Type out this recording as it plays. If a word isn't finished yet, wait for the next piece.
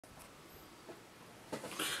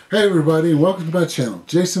Hey everybody, and welcome to my channel,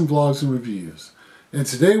 Jason Vlogs and Reviews. And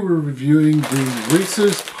today we're reviewing the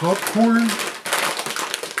Reese's popcorn.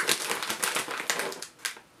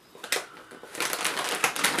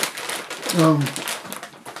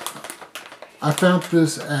 I found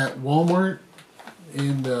this at Walmart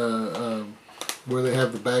in where they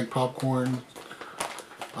have the bag popcorn.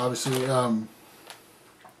 Obviously,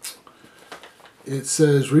 it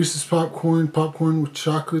says Reese's popcorn with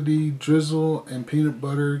chocolatey drizzle and peanut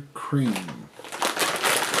butter cream.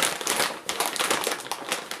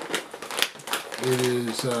 It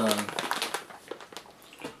is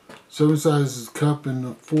serving size is cup and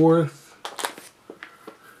a fourth,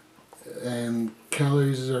 and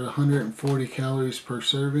calories are 140 calories per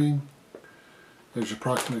serving. There's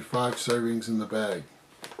approximately 5 servings in the bag.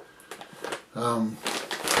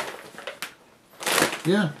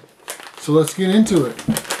 Yeah. So let's get into it.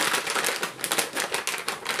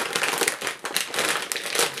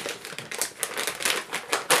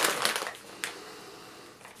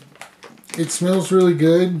 It smells really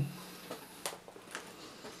good.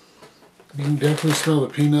 You can definitely smell the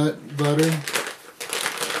peanut butter.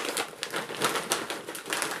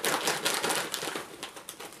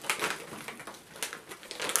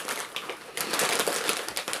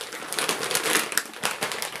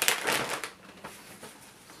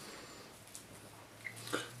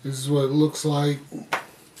 This is what it looks like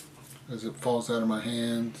as it falls out of my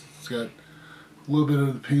hand. It's got a little bit of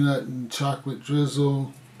the peanut and chocolate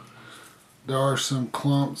drizzle. There are some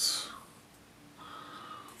clumps.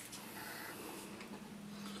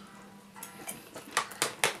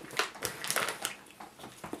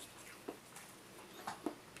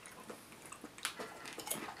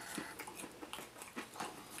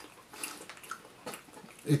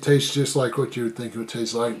 It tastes just like what you would think it would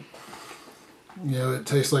taste like. You know, it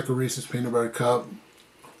tastes like a Reese's peanut butter cup.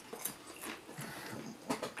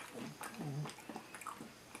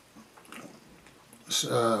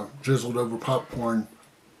 Drizzled over popcorn.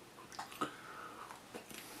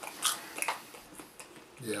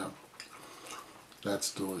 Yeah,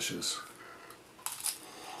 that's delicious.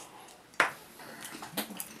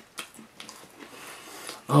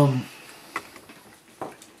 So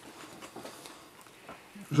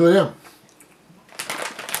yeah.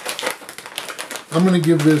 I'm going to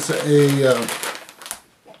give this a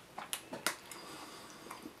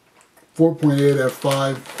 4.8 out of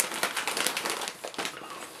 5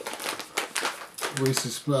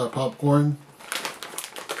 Reese's popcorn.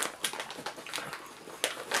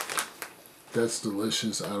 That's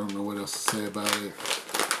delicious. I don't know what else to say about it.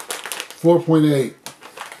 4.8.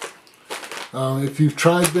 If you've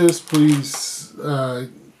tried this, please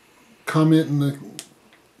comment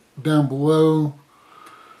down below.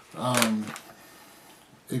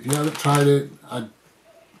 If you haven't tried it, I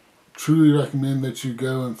truly recommend that you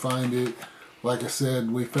go and find it. Like I said,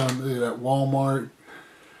 we found it at Walmart.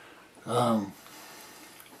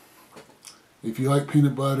 If you like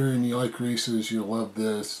peanut butter and you like Reese's, you'll love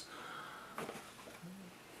this.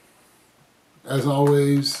 As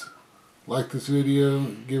always, like this video,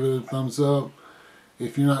 give it a thumbs up.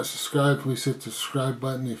 If you're not subscribed, please hit the subscribe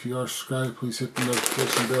button. If you are subscribed, please hit the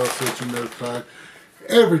notification bell so that you're notified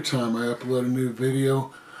every time I upload a new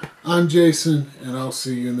video. I'm Jason, and I'll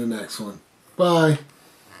see you in the next one. Bye.